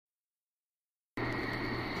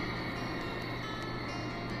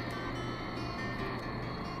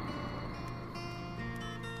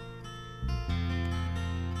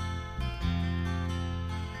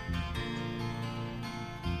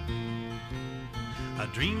I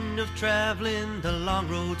dreamed of traveling the long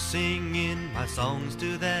road, singing my songs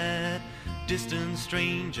to that distant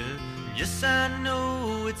stranger. Yes, I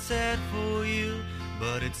know it's sad for you,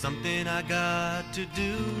 but it's something I got to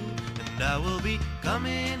do. And I will be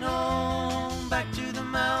coming home, back to the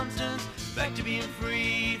mountains, back to being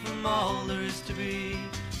free from all there is to be.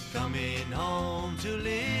 Coming home to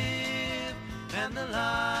live, and the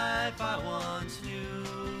life I once knew.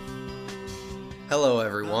 Hello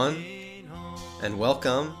everyone, and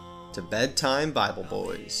welcome to Bedtime Bible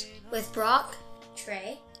Boys with Brock,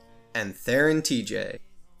 Trey, and Theron TJ.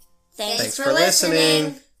 Thanks for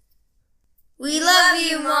listening. We love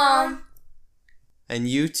you, Mom. And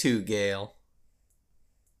you too, Gail.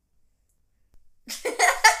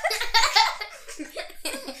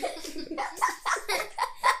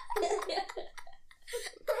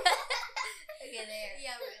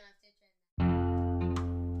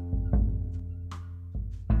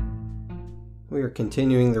 We are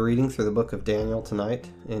continuing the reading through the book of Daniel tonight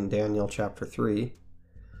in Daniel chapter 3.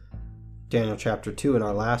 Daniel chapter 2 in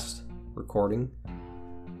our last recording,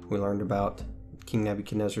 we learned about King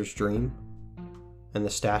Nebuchadnezzar's dream and the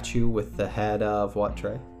statue with the head of what,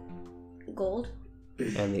 Trey? Gold.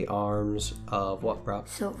 And the arms of what, Brock?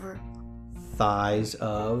 Silver. Thighs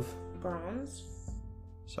of? Bronze.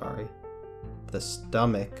 Sorry. The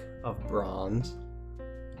stomach of bronze.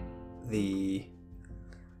 The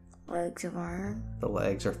Legs of iron. The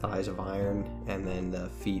legs or thighs of iron, and then the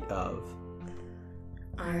feet of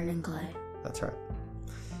iron and clay. That's right.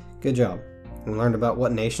 Good job. We learned about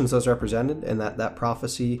what nations those represented, and that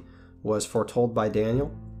prophecy was foretold by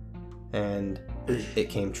Daniel, and it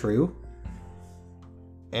came true.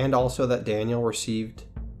 And also that Daniel received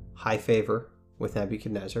high favor with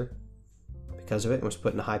Nebuchadnezzar because of it and was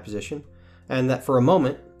put in a high position, and that for a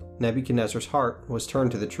moment, Nebuchadnezzar's heart was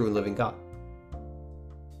turned to the true and living God.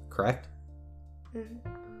 Correct? Mm-hmm.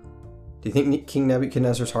 Do you think King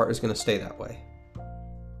Nebuchadnezzar's heart is going to stay that way?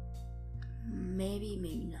 Maybe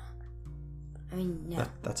not. I mean, no.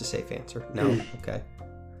 That's a safe answer. No? Okay.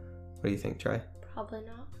 What do you think, Trey? Probably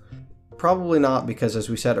not. Probably not, because as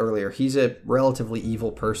we said earlier, he's a relatively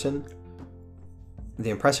evil person. The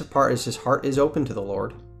impressive part is his heart is open to the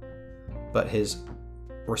Lord, but his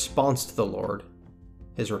response to the Lord,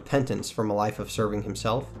 his repentance from a life of serving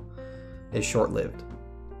himself, is short-lived.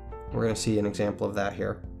 We're going to see an example of that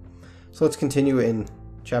here. So let's continue in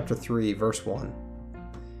chapter 3, verse 1.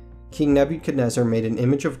 King Nebuchadnezzar made an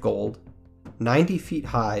image of gold, 90 feet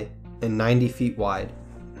high and 90 feet wide,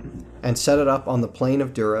 and set it up on the plain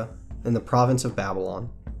of Dura in the province of Babylon.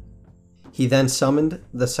 He then summoned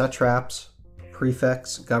the satraps,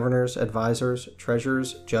 prefects, governors, advisors,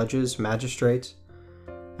 treasurers, judges, magistrates,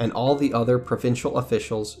 and all the other provincial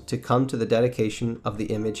officials to come to the dedication of the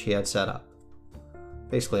image he had set up.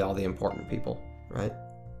 Basically all the important people, right?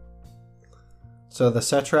 So the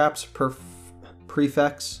satraps,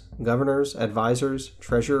 prefects, governors, advisors,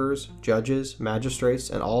 treasurers, judges, magistrates,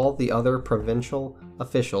 and all the other provincial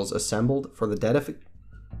officials assembled for the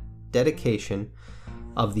dedication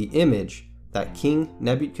of the image that King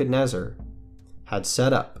Nebuchadnezzar had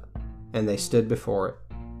set up, and they stood before it.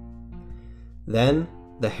 Then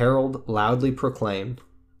the herald loudly proclaimed,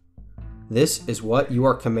 "This is what you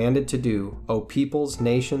are commanded to do, O peoples,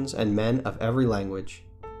 nations, and men of every language.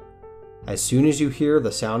 As soon as you hear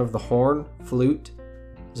the sound of the horn, flute,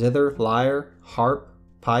 zither, lyre, harp,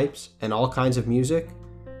 pipes, and all kinds of music,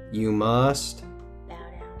 you must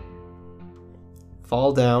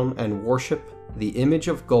fall down and worship the image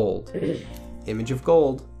of gold,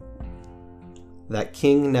 that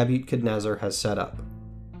King Nebuchadnezzar has set up."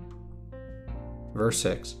 Verse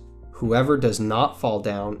 6. Whoever does not fall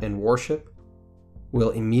down and worship will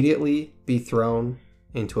immediately be thrown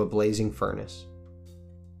into a blazing furnace.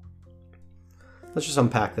 Let's just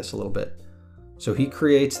unpack this a little bit. So he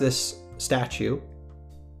creates this statue.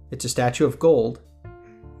 It's a statue of gold.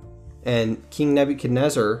 And King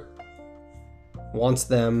Nebuchadnezzar wants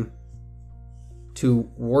them to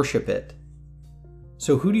worship it.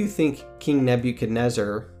 So who do you think King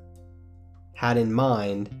Nebuchadnezzar had in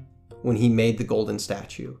mind when he made the golden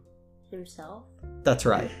statue? Himself? That's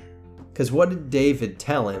right. Because what did David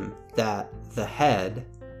tell him that the head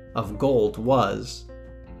of gold was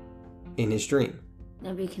in his dream?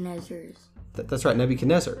 Nebuchadnezzar's. That's right,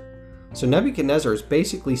 Nebuchadnezzar. So Nebuchadnezzar is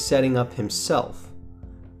basically setting up himself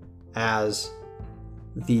as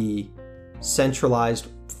the centralized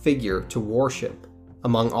figure to worship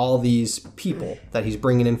among all these people that he's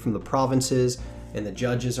bringing in from the provinces and the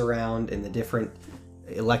judges around and the different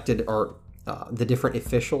elected or the different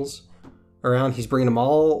officials around. He's bringing them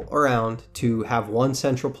all around to have one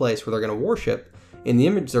central place where they're going to worship. In the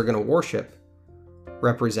image they're going to worship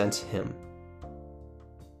represents him.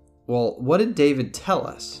 Well, what did David tell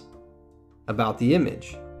us about the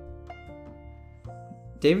image?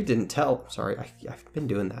 David didn't tell... Sorry, I've been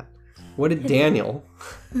doing that. What did Daniel...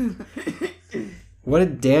 What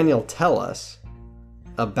did Daniel tell us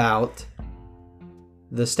about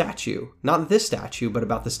the statue? Not this statue, but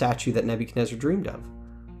about the statue that Nebuchadnezzar dreamed of.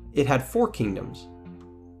 It had 4 kingdoms.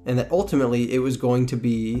 And that ultimately it was going to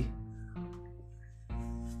be...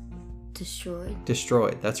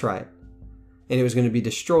 Destroyed, that's right. And it was going to be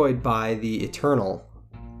destroyed by the eternal...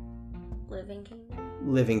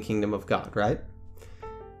 Living kingdom of God, right?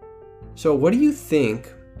 So what do you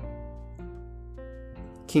think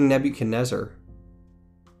King Nebuchadnezzar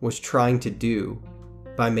was trying to do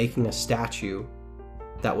by making a statue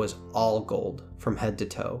that was all gold from head to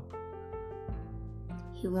toe?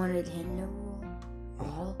 He wanted him to rule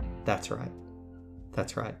all? That's right.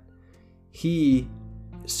 That's right. He,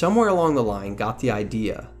 somewhere along the line, got the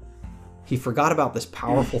idea. He forgot about this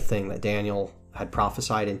powerful thing that Daniel had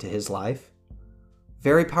prophesied into his life.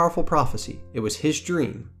 Very powerful prophecy. It was his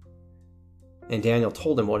dream. And Daniel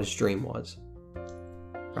told him what his dream was.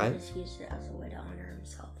 Right? He just used it as a way to honor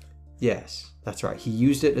himself. Yes, that's right. He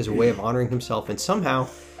used it as a way of honoring himself, and somehow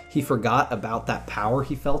he forgot about that power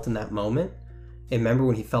he felt in that moment. And remember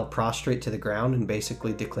when he fell prostrate to the ground and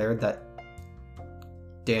basically declared that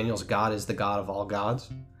Daniel's God is the God of all gods?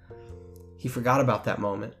 He forgot about that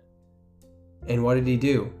moment. And what did he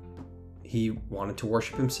do? He wanted to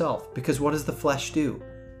worship himself. Because what does the flesh do?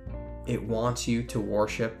 It wants you to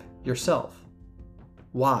worship yourself.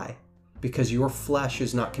 Why? Because your flesh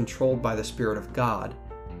is not controlled by the Spirit of God.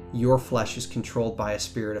 Your flesh is controlled by a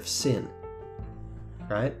spirit of sin.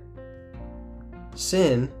 Right?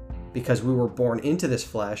 Sin, because we were born into this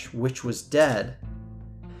flesh, which was dead.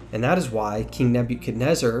 And that is why King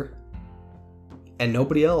Nebuchadnezzar and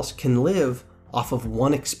nobody else can live off of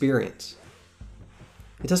one experience.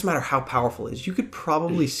 It doesn't matter how powerful it is. You could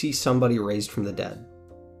probably see somebody raised from the dead.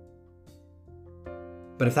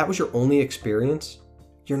 But if that was your only experience,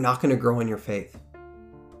 you're not going to grow in your faith.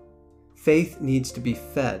 Faith needs to be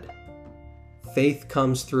fed. Faith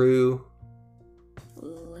comes through...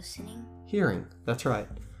 listening? Hearing. That's right.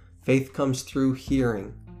 Faith comes through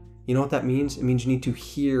hearing. You know what that means? It means you need to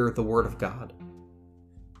hear the Word of God.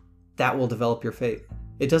 That will develop your faith.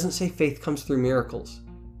 It doesn't say faith comes through miracles.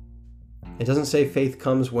 It doesn't say faith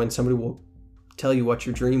comes when somebody will tell you what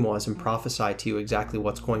your dream was and prophesy to you exactly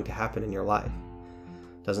what's going to happen in your life.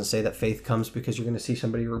 It doesn't say that faith comes because you're going to see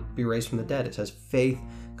somebody be raised from the dead. It says faith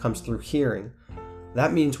comes through hearing.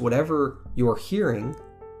 That means whatever you're hearing,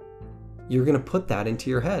 you're going to put that into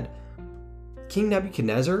your head. King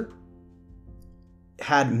Nebuchadnezzar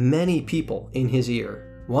had many people in his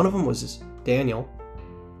ear. One of them was Daniel.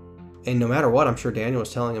 And no matter what, I'm sure Daniel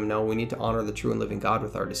was telling him, no, we need to honor the true and living God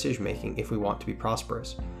with our decision making if we want to be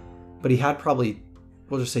prosperous. But he had probably,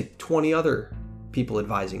 we'll just say 20 other people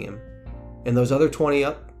advising him. And those other 20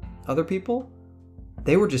 other people,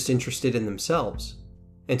 they were just interested in themselves.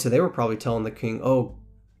 And so they were probably telling the king, oh,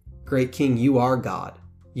 great king, you are God.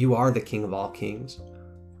 You are the king of all kings.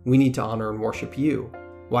 We need to honor and worship you.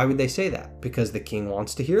 Why would they say that? Because the king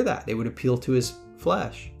wants to hear that. It would appeal to his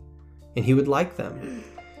flesh. And he would like them.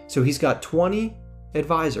 So he's got 20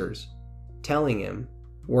 advisors telling him,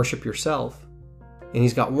 worship yourself. And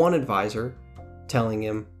he's got one advisor telling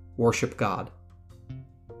him, worship God.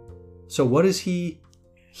 So what is he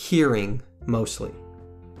hearing mostly?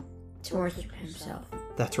 To worship himself.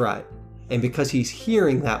 That's right. And because he's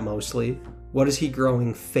hearing that mostly, what is he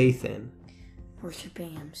growing faith in?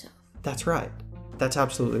 Worshiping himself. That's right. That's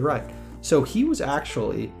absolutely right. So he was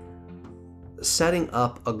actually setting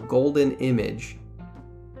up a golden image,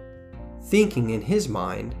 thinking in his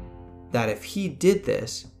mind that if he did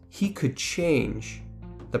this, he could change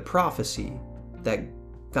the prophecy that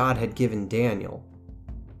God had given Daniel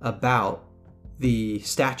about the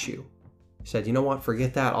statue. He said, you know what,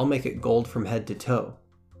 forget that. I'll make it gold from head to toe.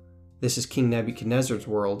 This is King Nebuchadnezzar's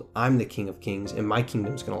world. I'm the king of kings, and my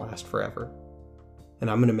kingdom's going to last forever. And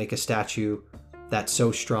I'm going to make a statue that's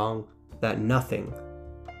so strong that nothing,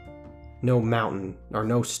 no mountain or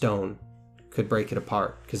no stone could break it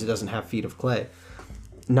apart because it doesn't have feet of clay.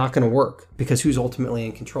 Not going to work because who's ultimately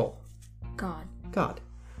in control? God. God.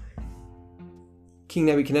 King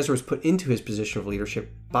Nebuchadnezzar was put into his position of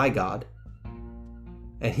leadership by God,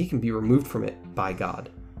 and he can be removed from it by God.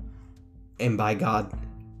 And by God,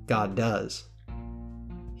 God does.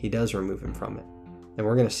 He does remove him from it. And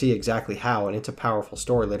we're going to see exactly how, and it's a powerful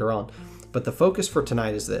story later on. But the focus for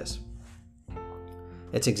tonight is this.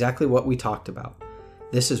 It's exactly what we talked about.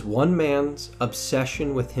 This is one man's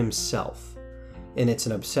obsession with himself. And it's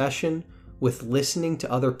an obsession with listening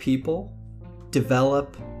to other people,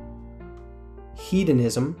 develop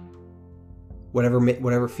hedonism,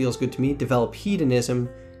 whatever feels good to me, develop hedonism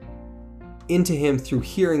into him through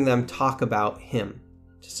hearing them talk about him.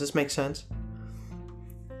 Does this make sense?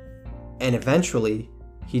 And eventually,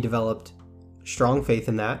 he developed strong faith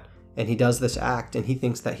in that, and he does this act, and he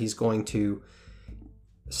thinks that he's going to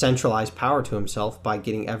centralize power to himself by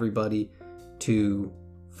getting everybody to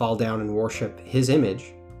fall down and worship his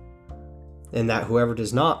image, and that whoever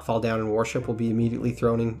does not fall down and worship will be immediately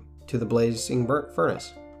thrown into the blazing burnt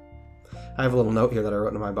furnace. I have a little note here that I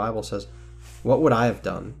wrote in my Bible. It says, what would I have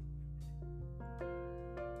done?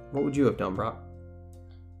 What would you have done, Brock?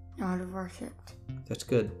 Not have worshipped. That's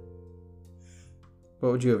good.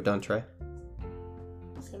 What would you have done, Trey?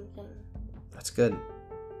 Same thing. That's good.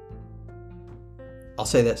 I'll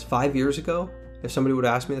say this. 5 years ago, if somebody would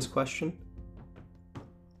ask me this question,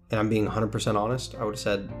 and I'm being 100% honest, I would have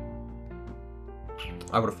said,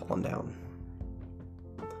 I would have fallen down.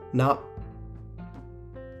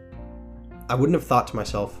 I wouldn't have thought to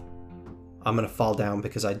myself, I'm going to fall down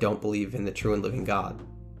because I don't believe in the true and living God.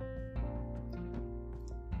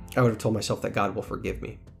 I would have told myself that God will forgive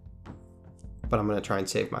me, but I'm going to try and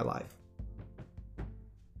save my life.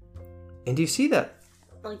 And do you see that?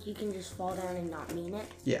 Like you can just fall down and not mean it?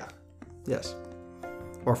 Yeah. Yes.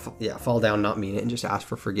 Or, fall down, not mean it, and just ask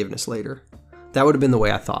for forgiveness later. That would have been the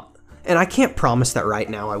way I thought. And I can't promise that right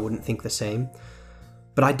now I wouldn't think the same,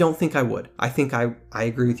 but I don't think I would. I think I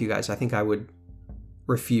agree with you guys. I think I would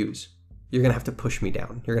refuse. You're going to have to push me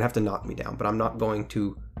down. You're going to have to knock me down, but I'm not going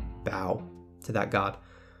to bow to that God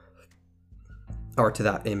or to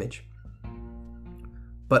that image.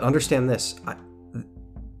 But understand this.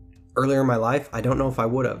 Earlier in my life, I don't know if I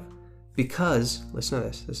would have, because, listen to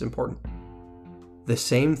this is important. The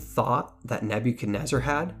same thought that Nebuchadnezzar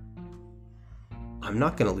had, I'm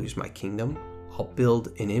not going to lose my kingdom. I'll build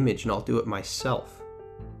an image and I'll do it myself.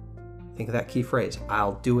 Think of that key phrase.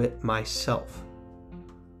 I'll do it myself.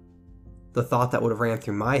 The thought that would have ran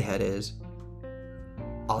through my head is,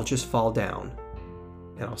 I'll just fall down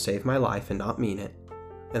and I'll save my life and not mean it,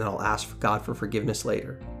 and I'll ask God for forgiveness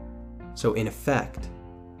later. So in effect,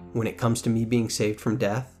 when it comes to me being saved from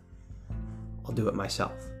death, I'll do it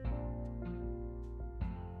myself.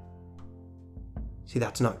 See,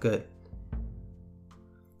 that's not good.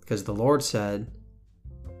 Because the Lord said,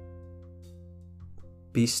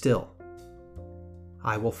 be still.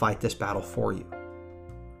 I will fight this battle for you.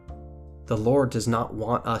 The Lord does not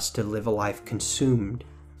want us to live a life consumed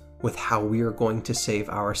with how we are going to save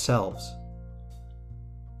ourselves.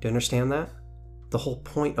 Do you understand that? The whole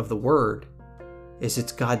point of the word is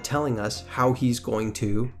it's God telling us how he's going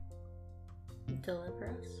to deliver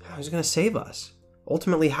us. How he's going to save us.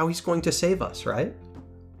 Ultimately, how he's going to save us, right?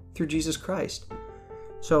 Through Jesus Christ.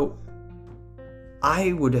 So, I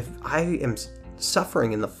am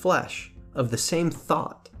suffering in the flesh of the same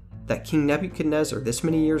thought that King Nebuchadnezzar, this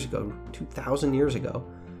many years ago, 2,000 years ago,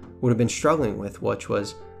 would have been struggling with, which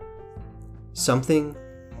was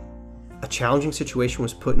a challenging situation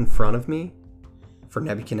was put in front of me. For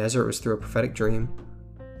Nebuchadnezzar, it was through a prophetic dream.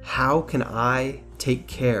 How can I take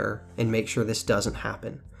care and make sure this doesn't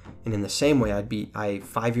happen? And in the same way,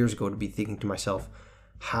 5 years ago would be thinking to myself,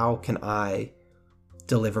 how can I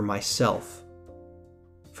deliver myself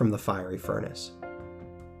from the fiery furnace?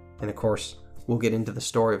 And of course, we'll get into the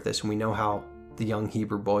story of this, and we know how the young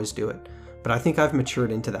Hebrew boys do it. But I think I've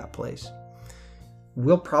matured into that place.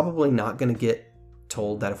 We're probably not going to get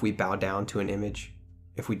told that if we bow down to an image,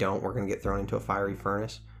 if we don't, we're going to get thrown into a fiery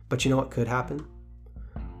furnace. But you know what could happen?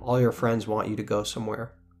 All your friends want you to go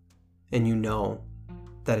somewhere, and you know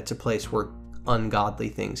that it's a place where ungodly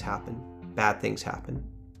things happen, bad things happen.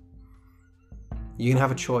 You can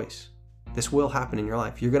have a choice. This will happen in your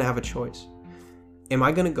life. You're going to have a choice. Am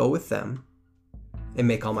I going to go with them and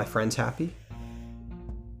make all my friends happy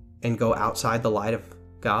and go outside the light of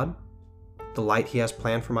God, the light he has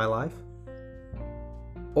planned for my life?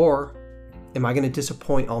 Or am I going to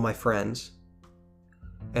disappoint all my friends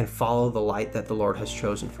and follow the light that the Lord has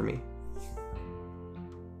chosen for me?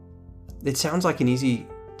 It sounds like an easy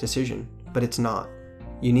decision, but it's not.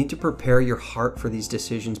 You need to prepare your heart for these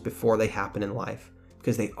decisions before they happen in life,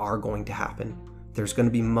 because they are going to happen. There's going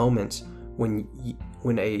to be moments when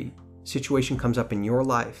a situation comes up in your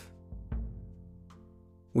life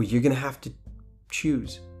where you're going to have to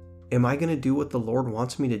choose. Am I going to do what the Lord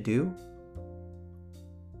wants me to do?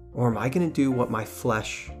 Or am I going to do what my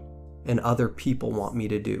flesh and other people want me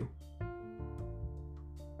to do?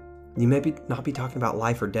 You may not be talking about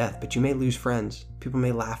life or death, but you may lose friends. People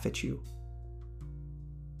may laugh at you.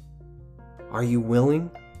 Are you willing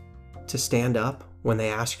to stand up When they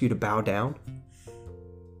ask you to bow down,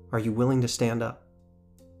 are you willing to stand up?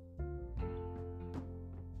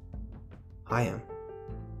 I am.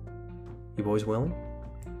 You boys willing?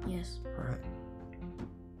 Yes. All right.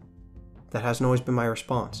 That hasn't always been my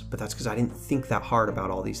response, but that's because I didn't think that hard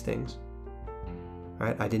about all these things. All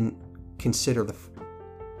right? I didn't consider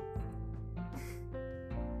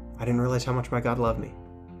I didn't realize how much my God loved me.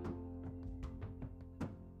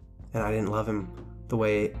 And I didn't love him the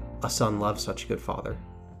way a son loves such a good father.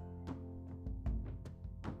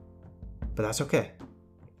 But that's okay,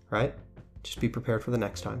 right? Just be prepared for the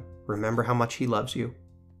next time. Remember how much he loves you.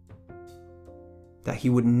 That he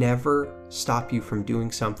would never stop you from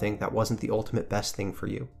doing something that wasn't the ultimate best thing for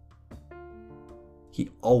you.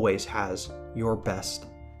 He always has your best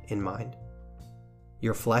in mind.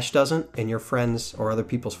 Your flesh doesn't, and your friends or other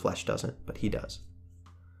people's flesh doesn't, but he does.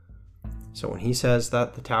 So when he says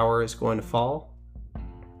that the tower is going to fall,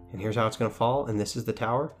 and here's how it's going to fall, and this is the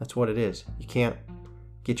tower, that's what it is. You can't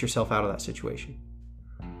get yourself out of that situation.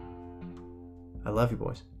 I love you,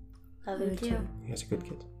 boys. Love you too. You guys are good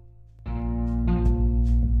kids.